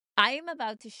I am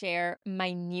about to share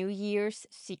my New Year's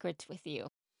secrets with you.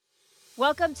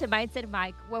 Welcome to Mindset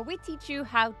Mike, where we teach you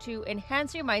how to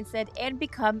enhance your mindset and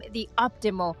become the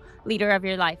optimal leader of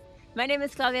your life. My name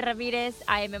is Claudia Ramirez.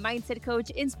 I am a mindset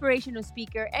coach, inspirational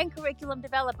speaker, and curriculum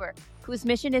developer whose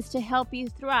mission is to help you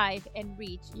thrive and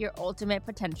reach your ultimate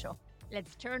potential.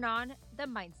 Let's turn on the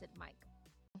Mindset Mike.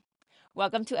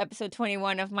 Welcome to episode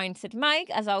 21 of Mindset Mike.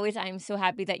 As always, I'm so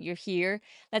happy that you're here.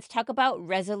 Let's talk about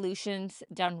resolutions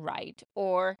done right,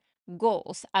 or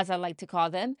goals, as I like to call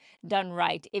them, done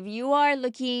right. If you are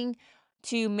looking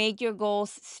to make your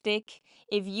goals stick,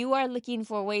 if you are looking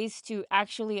for ways to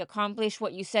actually accomplish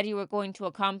what you said you were going to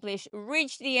accomplish,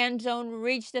 reach the end zone,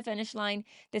 reach the finish line,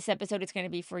 this episode is going to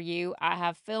be for you. I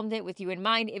have filmed it with you in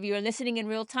mind. If you're listening in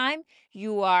real time,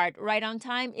 you are right on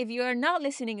time. If you're not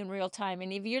listening in real time,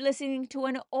 and if you're listening to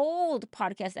an old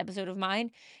podcast episode of mine,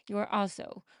 you are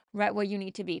also right where you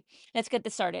need to be. Let's get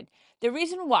this started. The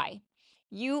reason why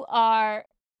you are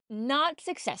not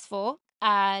successful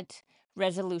at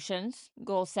resolutions,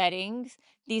 goal settings,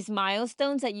 these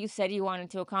milestones that you said you wanted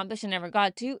to accomplish and never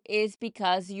got to, is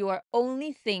because you are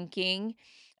only thinking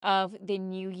of the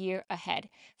new year ahead.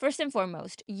 First and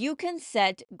foremost, you can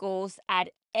set goals at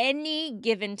any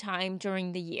given time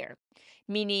during the year,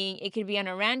 meaning it could be on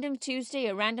a random Tuesday,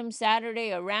 a random Saturday,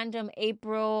 a random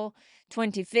April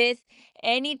 25th,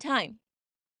 anytime.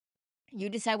 You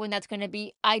decide when that's going to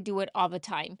be. I do it all the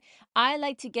time. I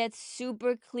like to get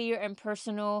super clear and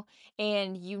personal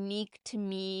and unique to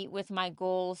me with my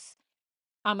goals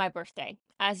on my birthday.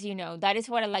 As you know, that is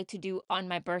what I like to do on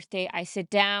my birthday. I sit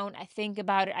down, I think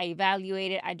about it, I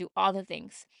evaluate it, I do all the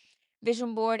things,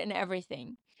 vision board and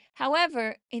everything.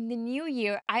 However, in the new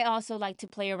year, I also like to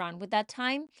play around with that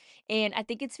time. And I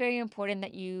think it's very important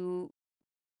that you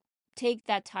take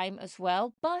that time as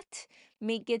well, but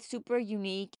make it super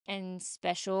unique and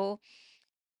special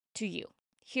to you.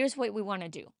 Here's what we want to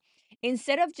do.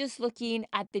 Instead of just looking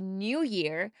at the new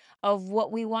year of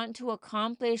what we want to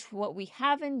accomplish, what we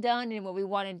haven't done, and what we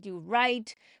want to do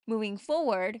right moving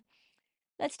forward,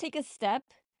 let's take a step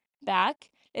back.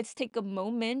 Let's take a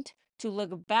moment to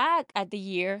look back at the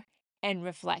year and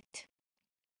reflect.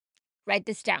 Write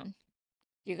this down.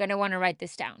 You're going to want to write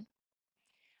this down.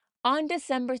 On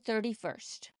December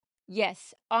 31st,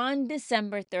 yes, on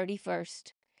December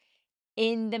 31st,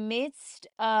 in the midst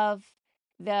of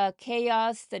the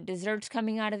chaos, the desserts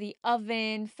coming out of the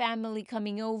oven, family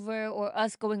coming over, or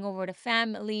us going over to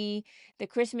family, the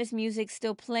Christmas music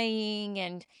still playing,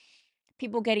 and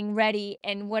people getting ready,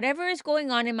 and whatever is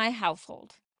going on in my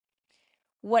household,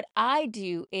 what I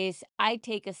do is I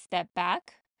take a step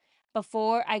back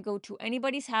before I go to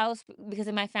anybody's house, because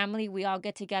in my family, we all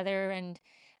get together, and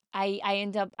I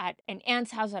end up at an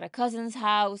aunt's house, at a cousin's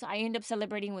house. I end up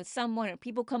celebrating with someone, or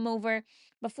people come over.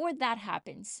 Before that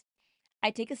happens,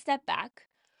 I take a step back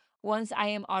once I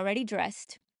am already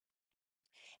dressed,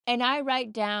 and I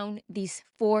write down these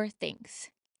 4 things.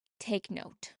 Take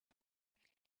note.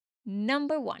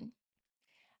 Number 1,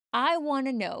 I want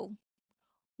to know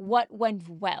what went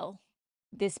well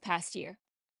this past year.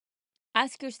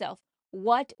 Ask yourself,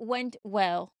 what went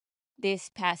well this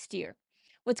past year?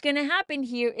 What's going to happen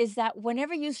here is that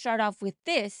whenever you start off with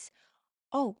this,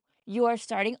 oh, you are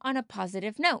starting on a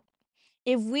positive note.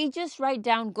 If we just write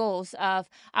down goals of,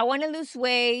 I want to lose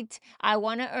weight, I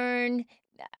want to earn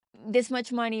this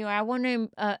much money, or I want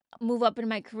to move up in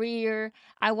my career,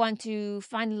 I want to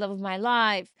find the love of my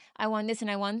life, I want this and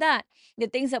I want that, the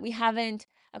things that we haven't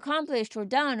accomplished or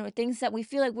done, or things that we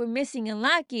feel like we're missing and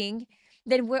lacking,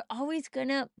 then we're always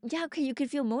gonna, yeah, okay, you could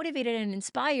feel motivated and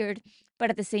inspired, but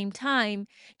at the same time,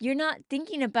 you're not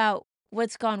thinking about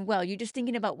what's gone well. You're just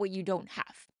thinking about what you don't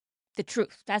have. The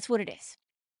truth. That's what it is.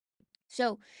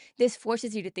 So, this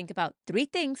forces you to think about 3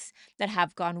 things that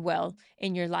have gone well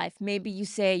in your life. Maybe you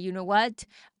say, you know what?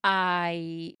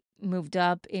 I moved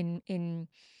up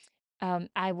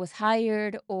I was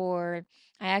hired, or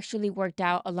I actually worked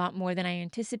out a lot more than I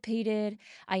anticipated.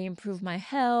 I improved my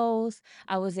health.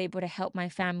 I was able to help my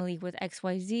family with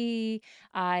XYZ.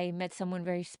 I met someone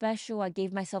very special. I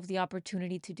gave myself the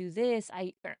opportunity to do this.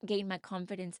 I gained my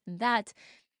confidence in that.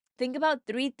 Think about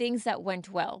 3 things that went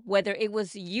well, whether it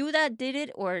was you that did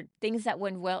it, or things that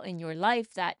went well in your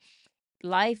life that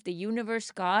life, the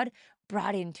universe, God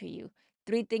brought into you.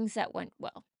 3 things that went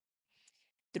well.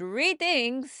 3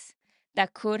 things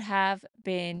that could have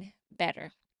been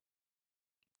better.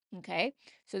 Okay.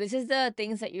 So this is the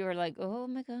things that you were like, oh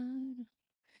my God,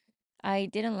 I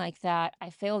didn't like that. I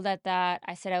failed at that.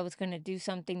 I said I was going to do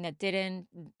something that didn't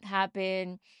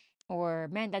happen, or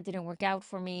man, that didn't work out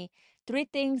for me. 3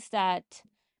 things that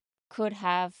could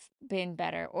have been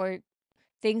better, or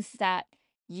things that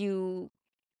you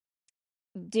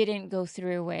didn't go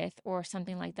through with or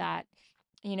something like that.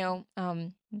 You know,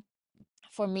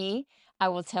 for me, I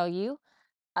will tell you,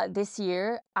 this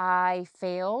year I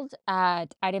failed I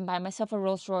didn't buy myself a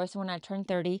Rolls Royce when I turned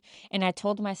 30, and I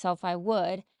told myself I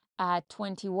would at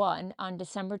 21 on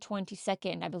December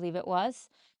 22nd, I believe it was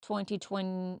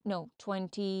 2020, no,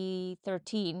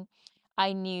 2013.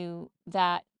 I knew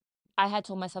that I had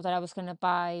told myself that I was going to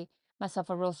buy myself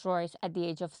a Rolls Royce at the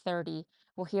age of 30.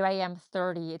 Well, here I am,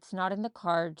 30. It's not in the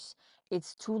cards.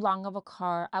 It's too long of a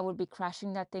car. I would be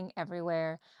crashing that thing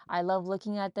everywhere. I love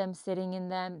looking at them, sitting in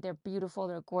them. They're beautiful,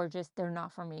 they're gorgeous. They're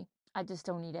not for me. I just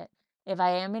don't need it. If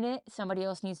I am in it, somebody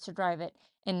else needs to drive it.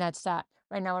 And that's that.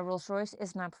 Right now, a Rolls Royce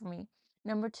is not for me.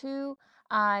 Number two,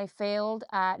 I failed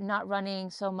at not running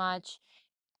so much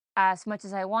as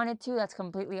I wanted to. That's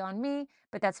completely on me,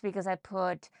 but that's because I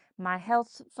put my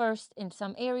health first in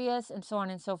some areas and so on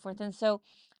and so forth. And so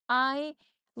I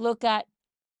look at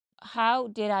how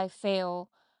did I fail?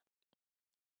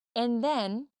 And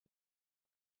then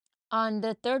on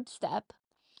the third step,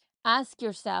 ask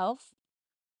yourself,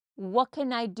 what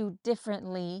can I do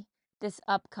differently this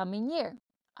upcoming year?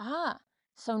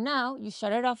 So now you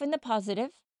started off in the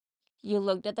positive, you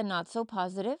looked at the not so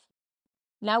positive.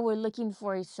 Now we're looking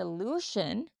for a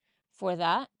solution for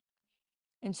that.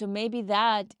 And so maybe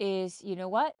that is, you know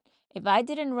what? If I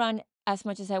didn't run as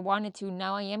much as I wanted to,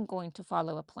 now I am going to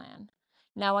follow a plan.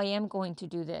 Now I am going to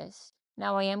do this.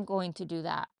 Now I am going to do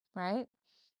that, right?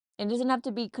 It doesn't have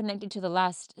to be connected to the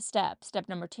last step, step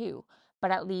number 2,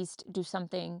 but at least do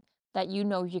something that you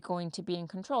know you're going to be in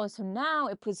control. So now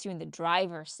it puts you in the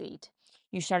driver's seat.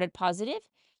 You started positive,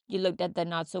 you looked at the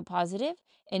not so positive,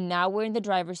 and now we're in the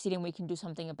driver's seat and we can do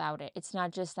something about it. It's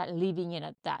not just that leaving it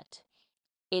at that.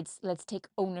 It's let's take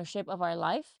ownership of our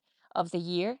life, of the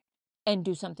year, and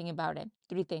do something about it.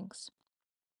 3 things.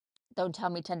 Don't tell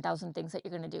me 10,000 things that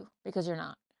you're going to do because you're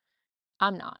not.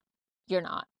 I'm not. You're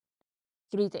not.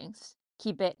 3 things.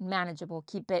 Keep it manageable.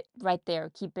 Keep it right there.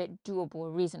 Keep it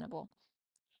doable, reasonable.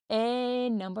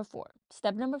 And number 4.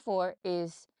 Step number 4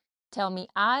 is tell me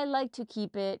I like to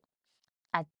keep it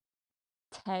at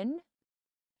 10,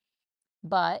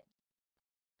 but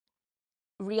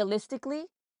realistically,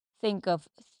 think of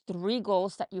 3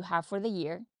 goals that you have for the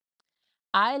year.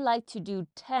 I like to do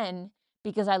 10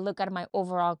 because I look at my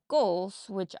overall goals,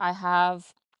 which I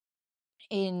have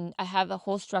a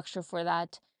whole structure for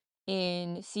that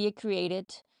in See It Create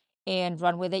It and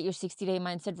Run With It, your 60-day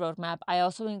mindset roadmap. I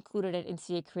also included it in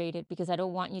See It Create It because I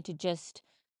don't want you to just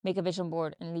make a vision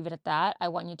board and leave it at that. I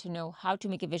want you to know how to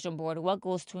make a vision board, what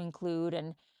goals to include,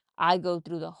 and I go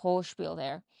through the whole spiel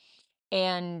there.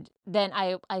 And then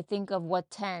I think of what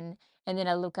 10, and then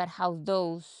I look at how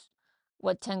those,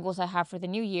 what 10 goals I have for the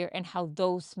new year and how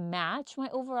those match my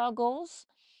overall goals.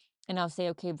 And I'll say,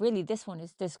 okay, really, this one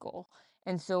is this goal.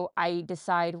 And so I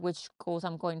decide which goals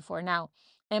I'm going for. Now,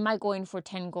 am I going for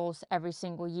 10 goals every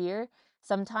single year?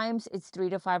 Sometimes it's 3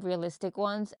 to 5 realistic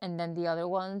ones, and then the other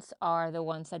ones are the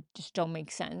ones that just don't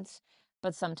make sense.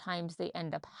 But sometimes they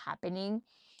end up happening.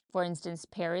 For instance,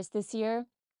 Paris this year,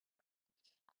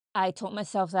 I told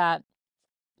myself that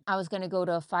I was going to go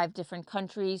to 5 different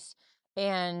countries,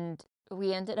 and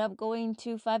we ended up going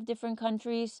to 5 different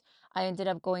countries. I ended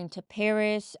up going to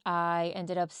Paris. I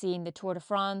ended up seeing the Tour de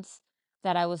France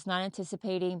that I was not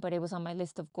anticipating, but it was on my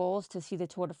list of goals to see the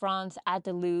Tour de France at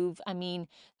the Louvre. I mean,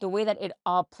 the way that it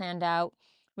all planned out,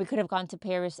 we could have gone to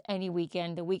Paris any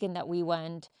weekend. The weekend that we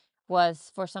went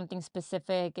was for something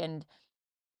specific, and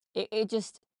it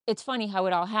just it's funny how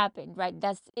it all happened, right?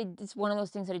 It's one of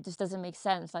those things that it just doesn't make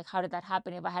sense. Like, how did that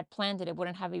happen? If I had planned it, it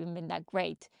wouldn't have even been that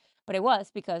great. But it was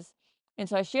because, and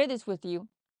so I share this with you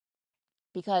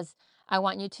because I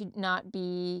want you to not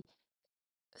be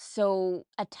so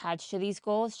attached to these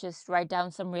goals. Just write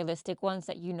down some realistic ones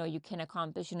that you know you can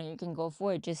accomplish, you know you can go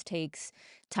for. It just takes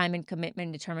time and commitment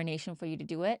and determination for you to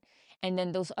do it. And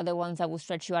then those other ones that will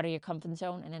stretch you out of your comfort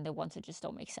zone, and then the ones that just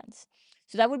don't make sense.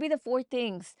 So that would be the 4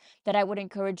 things that I would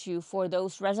encourage you for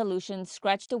those resolutions.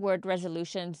 Scratch the word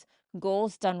resolutions,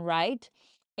 goals done right.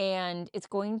 And it's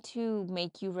going to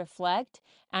make you reflect,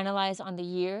 analyze on the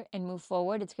year, and move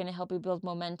forward. It's going to help you build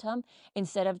momentum.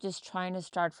 Instead of just trying to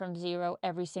start from zero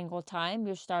every single time,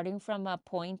 you're starting from a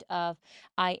point of,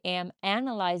 I am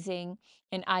analyzing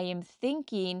and I am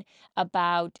thinking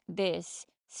about this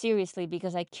seriously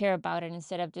because I care about it,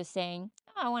 instead of just saying,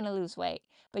 oh, I want to lose weight.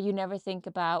 But you never think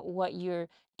about what you're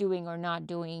doing or not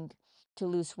doing to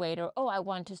lose weight, or, oh, I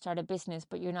want to start a business,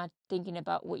 but you're not thinking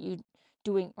about what you're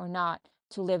doing or not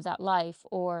to live that life,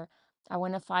 or I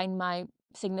want to find my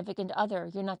significant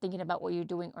other. You're not thinking about what you're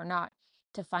doing or not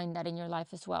to find that in your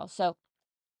life as well. So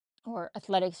or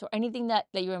athletics or anything that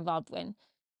you're involved in,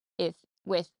 if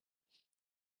with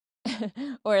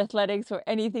or athletics or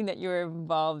anything that you're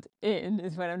involved in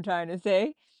is what I'm trying to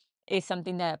say, is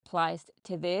something that applies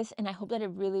to this. And I hope that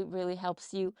it really, really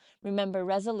helps you. Remember,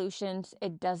 resolutions,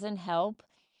 it doesn't help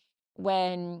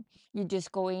when you're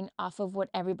just going off of what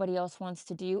everybody else wants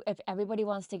to do. If everybody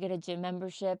wants to get a gym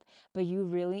membership, but you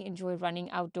really enjoy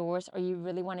running outdoors or you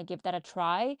really want to give that a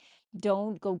try,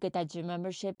 don't go get that gym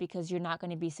membership because you're not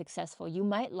going to be successful. You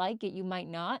might like it, you might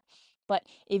not. But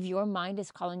if your mind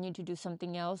is calling you to do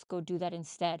something else, go do that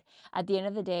instead. At the end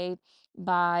of the day,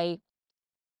 by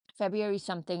February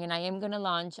something, and I am gonna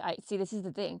launch. I see, this is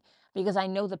the thing, because I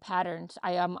know the patterns.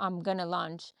 I'm gonna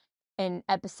launch an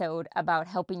episode about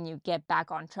helping you get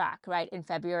back on track, right? In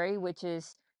February, which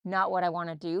is not what I want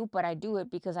to do, but I do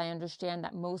it because I understand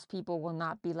that most people will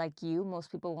not be like you.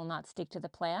 Most people will not stick to the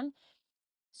plan.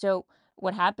 So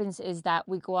what happens is that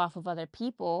we go off of other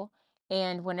people,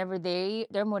 and whenever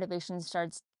their motivation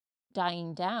starts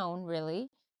dying down, really,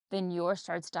 then yours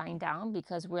starts dying down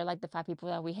because we're like the five people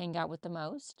that we hang out with the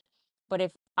most. But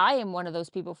if I am one of those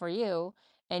people for you,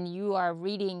 and you are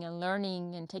reading and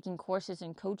learning and taking courses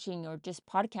and coaching or just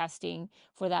podcasting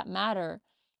for that matter,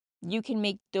 you can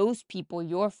make those people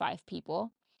your five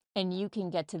people and you can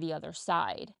get to the other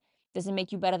side. Doesn't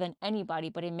make you better than anybody,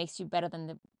 but it makes you better than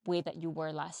the way that you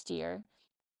were last year,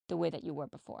 the way that you were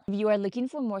before. If you are looking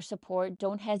for more support,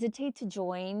 don't hesitate to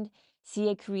join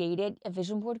CA Created, a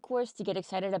vision board course to get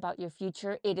excited about your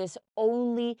future. It is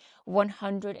only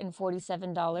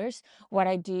 $147. What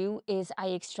I do is I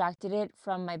extracted it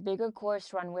from my bigger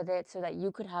course, Run With It, so that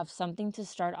you could have something to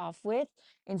start off with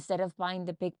instead of buying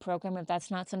the big program if that's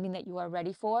not something that you are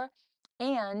ready for.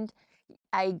 And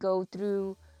I go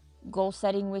through goal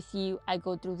setting with you. I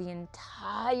go through the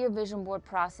entire vision board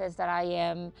process that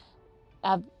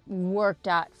I've worked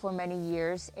at for many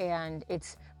years, and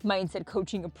it's mindset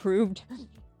coaching approved,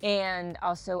 and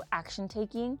also action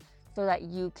taking, so that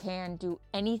you can do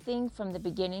anything from the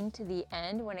beginning to the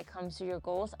end when it comes to your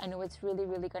goals. I know it's really,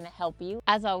 really going to help you.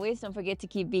 As always, don't forget to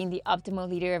keep being the optimal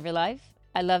leader of your life.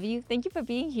 I love you. Thank you for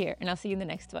being here, and I'll see you in the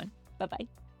next one.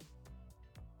 Bye-bye.